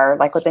you are,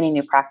 like with any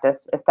new practice,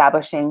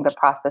 establishing the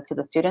process to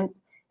the students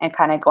and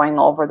kind of going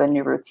over the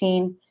new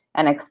routine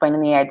and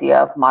explaining the idea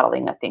of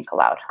modeling a think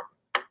aloud.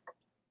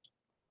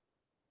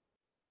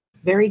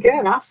 Very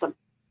good, awesome.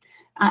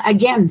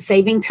 Again,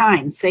 saving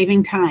time.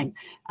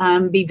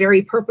 Be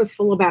very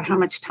purposeful about how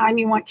much time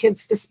you want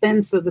kids to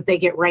spend so that they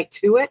get right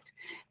to it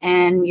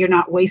and you're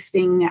not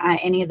wasting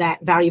any of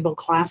that valuable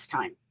class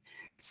time.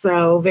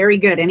 So very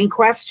good. Any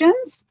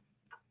questions?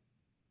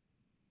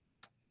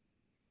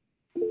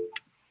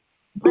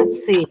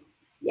 Let's see.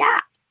 Yeah,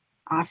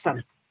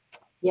 awesome.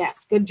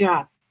 Yes, good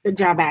job. Good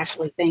job,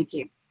 Ashley. Thank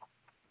you.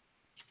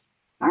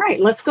 All right,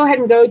 let's go ahead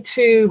and go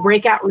to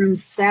breakout room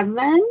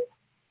 7.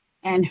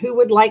 And who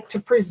would like to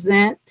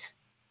present?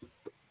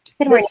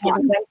 Good morning,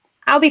 everyone.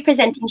 I'll be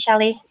presenting,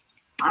 Shelley.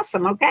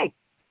 Awesome. Okay.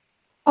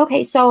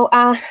 Okay, so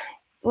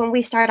when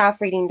we start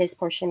off reading this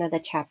portion of the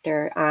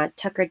chapter,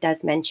 Tucker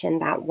does mention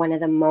that one of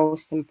the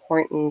most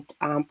important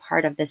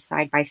part of this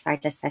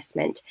side-by-side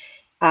assessment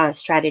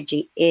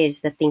strategy is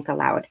the think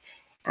aloud.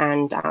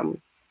 And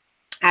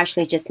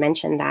Ashley just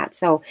mentioned that.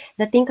 So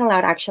the think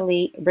aloud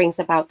actually brings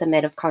about the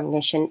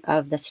metacognition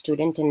of the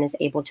student and is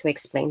able to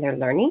explain their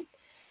learning.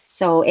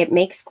 So it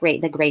makes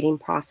the grading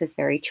process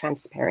very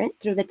transparent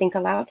through the think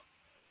aloud.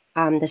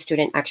 The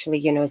student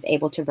actually, is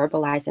able to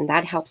verbalize, and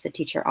that helps the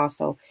teacher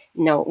also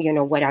know,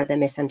 what are the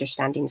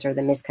misunderstandings or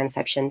the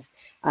misconceptions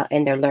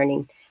in their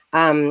learning.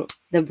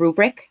 The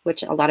rubric,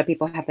 which a lot of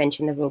people have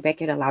mentioned, the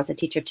rubric, it allows a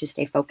teacher to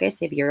stay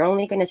focused. If you're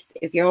only going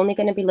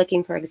to be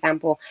looking, for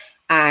example,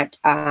 at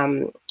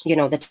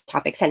the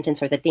topic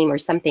sentence or the theme or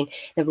something,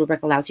 the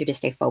rubric allows you to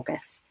stay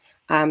focused.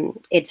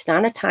 It's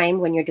not a time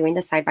when you're doing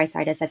the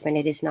side-by-side assessment.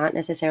 It is not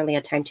necessarily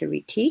a time to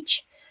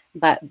reteach,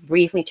 but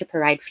briefly to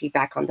provide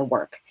feedback on the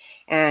work.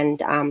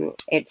 And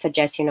it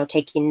suggests,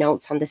 taking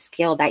notes on the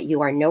skill that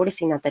you are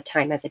noticing at the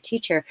time as a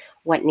teacher,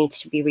 what needs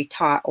to be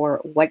retaught or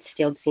what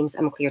still seems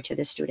unclear to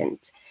the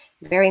student.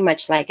 Very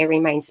much like it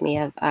reminds me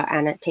of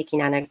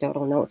taking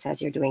anecdotal notes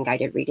as you're doing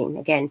guided reading.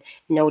 Again,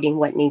 noting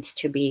what needs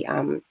to be,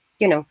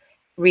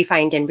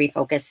 refined and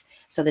refocused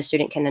so the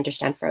student can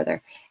understand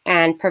further,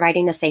 and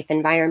providing a safe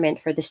environment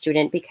for the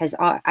student, because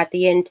at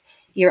the end,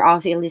 you're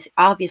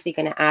obviously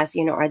going to ask,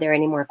 are there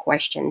any more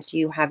questions? Do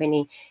you have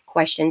any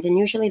questions? And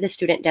usually the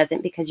student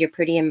doesn't, because you're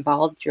pretty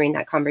involved during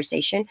that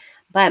conversation,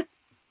 but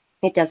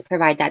it does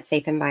provide that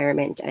safe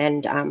environment.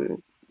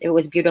 And it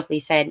was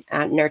beautifully said,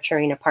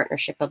 nurturing a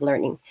partnership of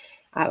learning.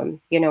 In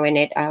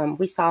it,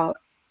 we saw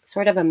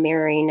sort of a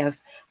mirroring of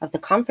the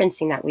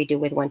conferencing that we do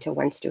with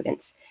one-to-one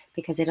students,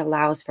 because it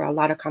allows for a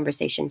lot of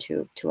conversation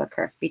to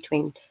occur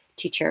between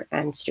teacher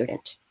and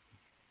student.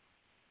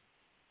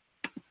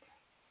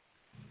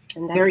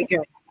 Very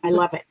good. I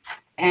love it.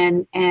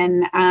 And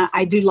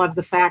I do love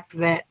the fact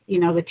that,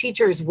 the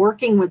teacher is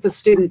working with the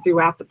student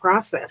throughout the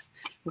process,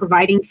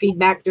 providing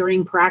feedback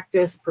during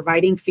practice,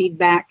 providing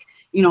feedback,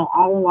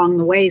 all along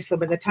the way. So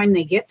by the time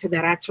they get to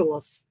that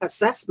actual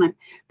assessment,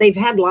 they've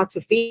had lots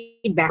of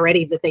feedback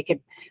already that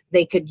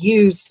they could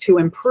use to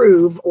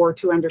improve or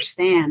to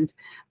understand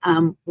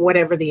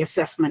whatever the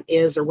assessment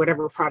is or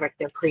whatever product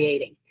they're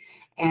creating.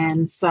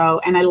 And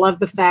I love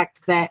the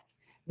fact that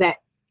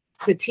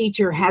the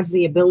teacher has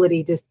the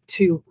ability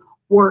to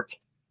work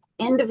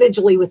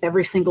individually with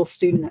every single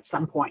student at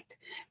some point,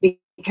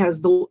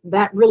 because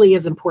that really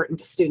is important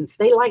to students.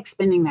 They like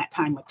spending that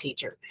time with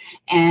teacher,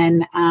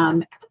 and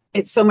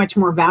it's so much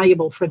more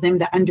valuable for them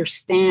to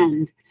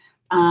understand,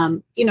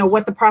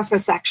 what the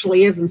process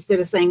actually is, instead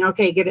of saying,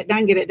 okay, get it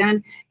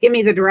done, give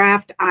me the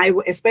draft.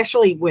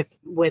 Especially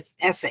with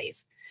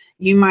essays,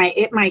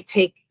 it might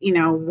take,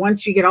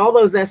 once you get all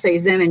those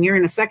essays in and you're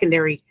in a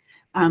secondary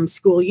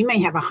school, you may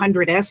have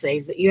 100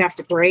 essays that you have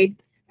to grade.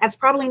 That's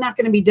probably not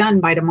going to be done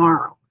by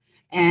tomorrow.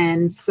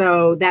 And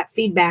so that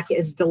feedback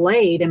is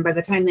delayed. And by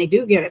the time they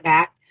do get it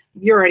back,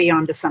 you're already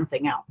on to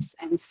something else.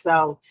 And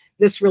so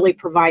this really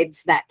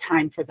provides that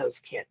time for those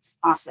kids.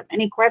 Awesome.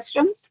 Any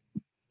questions?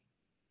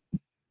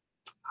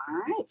 All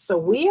right. So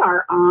we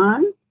are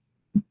on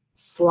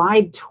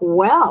slide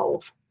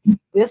 12.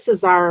 This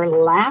is our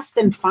last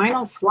and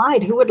final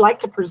slide. Who would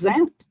like to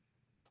present?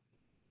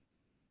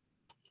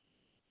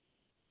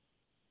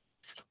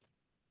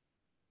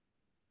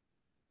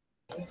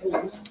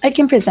 I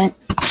can present.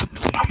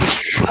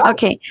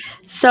 Okay,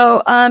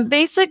 so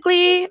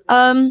basically,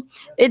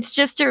 it's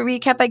just a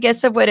recap, I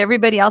guess, of what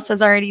everybody else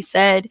has already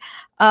said.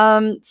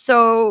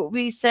 So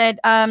we said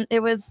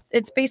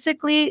it's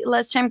basically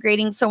less time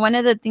grading. So one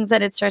of the things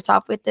that it starts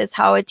off with is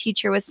how a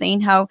teacher was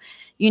saying how,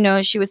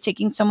 she was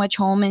taking so much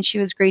home and she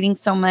was grading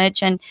so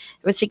much and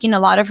it was taking a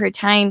lot of her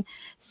time.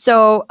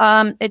 So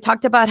it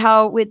talked about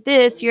how with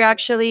this, you're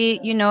actually,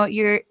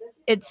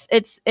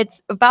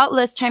 it's about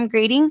less time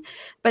grading,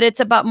 but it's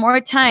about more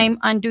time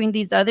on doing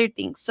these other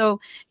things. So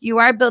you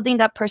are building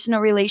that personal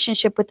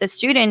relationship with the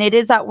student. It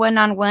is that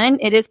one-on-one.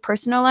 It is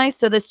personalized.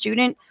 So the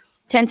student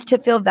tends to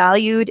feel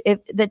valued.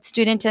 If the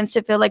student tends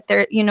to feel like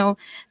they're,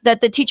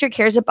 that the teacher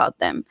cares about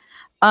them.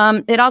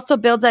 It also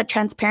builds that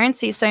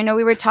transparency. So I know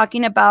we were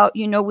talking about,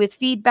 with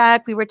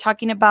feedback, we were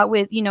talking about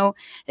with,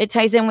 it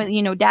ties in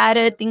with,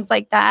 data, things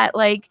like that.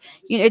 Like,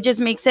 it just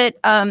makes it,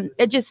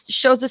 it just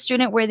shows the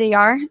student where they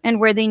are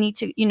and where they need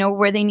to,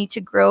 where they need to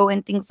grow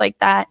and things like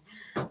that.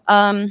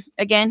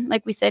 Again,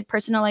 like we said,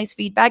 personalized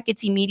feedback,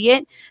 it's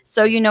immediate.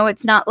 So,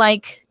 it's not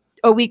like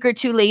a week or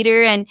two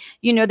later and,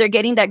 they're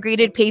getting that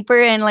graded paper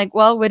and like,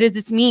 well, what does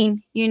this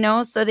mean?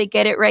 So they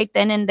get it right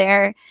then and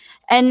there.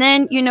 And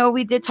then,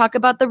 we did talk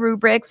about the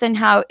rubrics and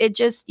how it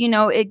just,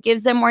 it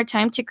gives them more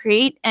time to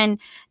create and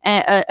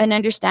an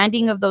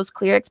understanding of those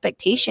clear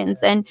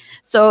expectations. And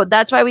so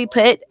that's why we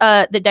put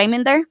the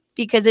diamond there,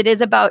 because it is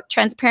about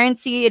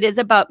transparency. It is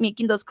about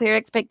making those clear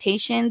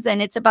expectations,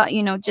 and it's about,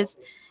 just,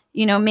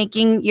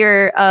 making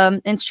your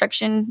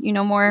instruction,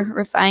 more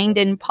refined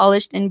and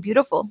polished and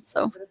beautiful.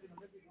 So,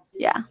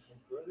 yeah.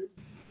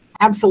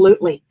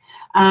 Absolutely.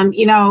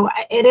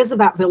 It is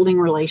about building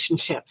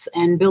relationships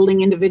and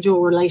building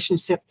individual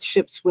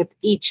relationships with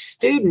each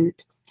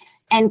student.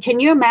 And can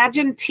you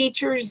imagine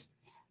teachers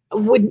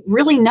would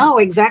really know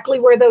exactly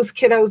where those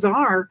kiddos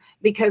are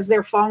because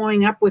they're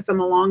following up with them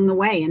along the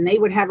way, and they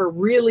would have a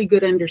really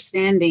good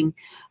understanding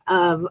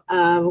of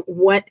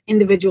what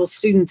individual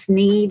students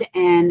need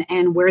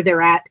and where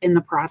they're at in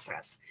the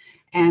process.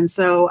 And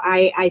so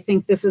I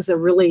think this is a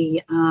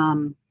really,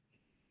 I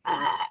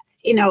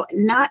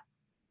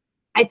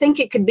think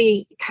it could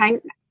be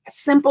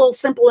simple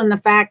in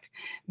the fact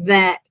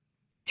that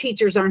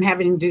teachers aren't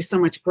having to do so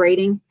much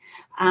grading,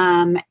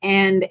 and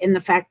in the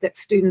fact that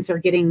students are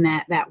getting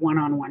that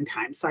one-on-one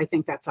time. So I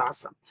think that's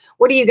awesome.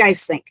 What do you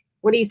guys think?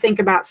 What do you think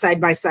about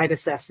side-by-side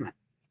assessment?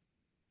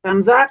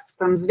 Thumbs up,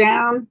 thumbs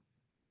down,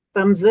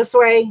 thumbs this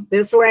way,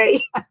 this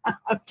way.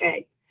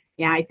 Okay.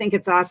 Yeah, I think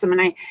it's awesome.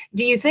 And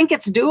do you think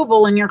it's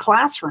doable in your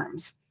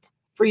classrooms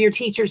for your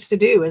teachers to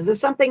do? Is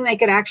this something they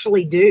could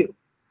actually do?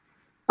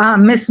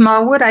 Ms.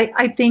 Smallwood,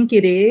 I think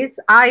it is.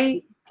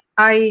 I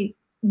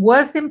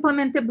was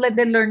implemented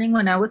blended learning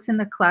when I was in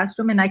the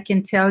classroom, and I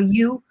can tell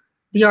you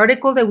the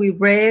article that we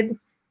read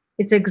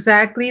is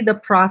exactly the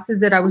process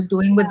that I was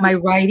doing with my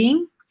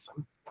writing.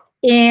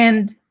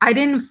 And I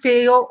didn't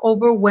feel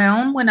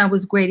overwhelmed when I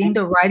was grading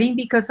the writing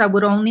because I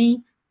would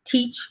only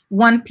teach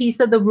one piece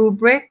of the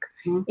rubric,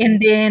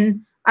 and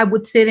then I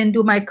would sit and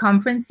do my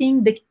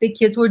conferencing. The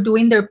kids were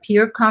doing their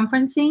peer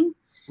conferencing.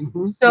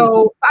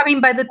 So, I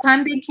mean, by the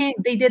time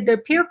they did their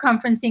peer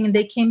conferencing and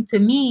they came to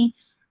me,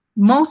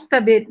 most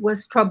of it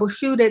was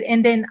troubleshooted.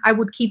 And then I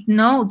would keep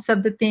notes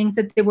of the things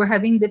that they were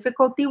having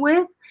difficulty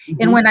with.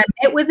 And when I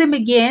met with them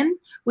again,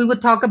 we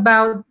would talk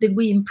about, did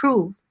we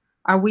improve?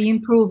 Are we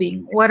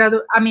improving?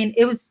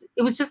 It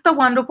was just a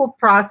wonderful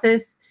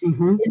process.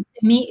 And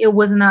to me, it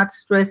was not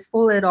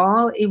stressful at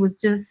all. It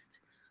was just,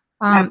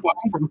 that's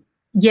awesome.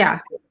 Yeah.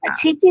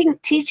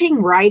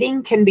 Teaching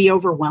writing can be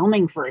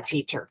overwhelming for a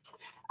teacher.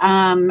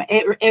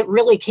 It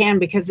really can,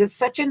 because it's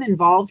such an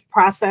involved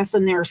process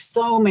and there are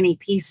so many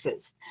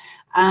pieces.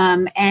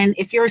 And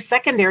if you're a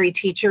secondary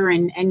teacher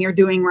and you're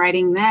doing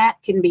writing, that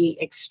can be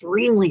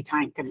extremely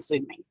time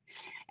consuming.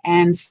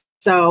 And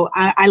so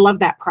I love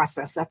that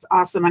process. That's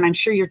awesome. And I'm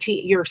sure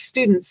your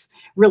students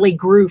really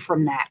grew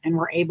from that and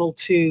were able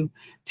to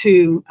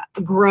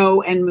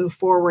grow and move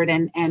forward.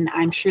 And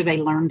I'm sure they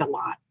learned a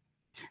lot.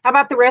 How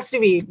about the rest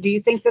of you? Do you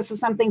think this is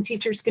something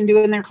teachers can do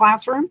in their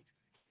classroom?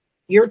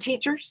 Your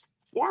teachers?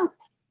 Yeah,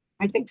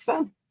 I think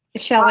so.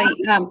 Shelley,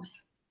 go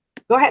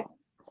ahead.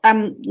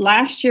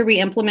 Last year we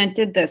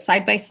implemented the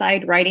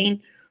side-by-side writing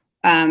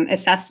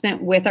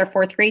assessment with our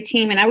 4th grade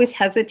team, and I was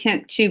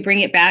hesitant to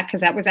bring it back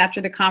because that was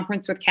after the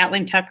conference with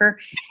Kathleen Tucker,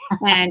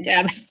 and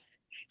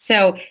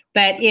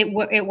but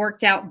it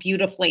worked out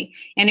beautifully,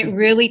 and it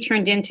really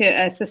turned into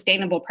a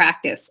sustainable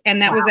practice. And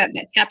that was that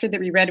chapter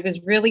that we read. It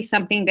was really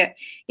something that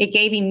it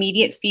gave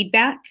immediate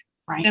feedback,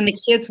 and the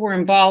kids were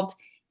involved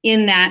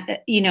in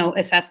that,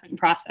 assessment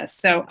process.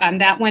 So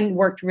that one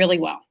worked really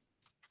well.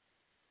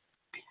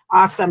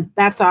 Awesome.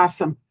 That's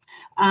awesome.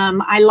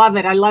 I love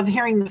it. I love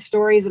hearing the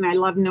stories, and I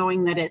love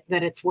knowing that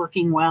it's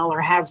working well or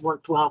has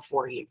worked well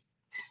for you.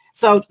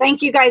 So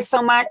thank you guys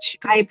so much.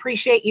 I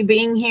appreciate you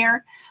being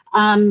here.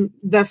 The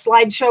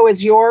slideshow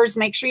is yours.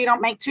 Make sure you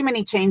don't make too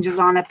many changes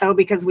on it though,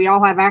 because we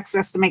all have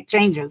access to make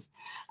changes.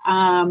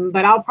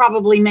 But I'll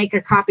probably make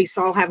a copy,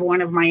 so I'll have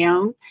one of my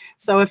own.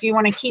 So if you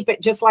want to keep it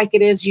just like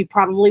it is, you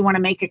probably want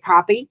to make a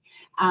copy.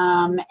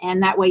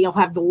 And that way you'll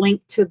have the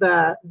link to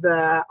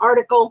the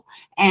article,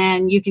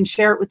 and you can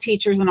share it with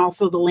teachers, and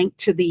also the link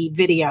to the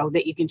video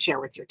that you can share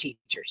with your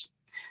teachers.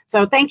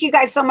 So thank you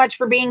guys so much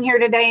for being here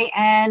today,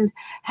 and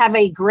have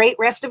a great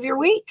rest of your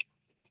week.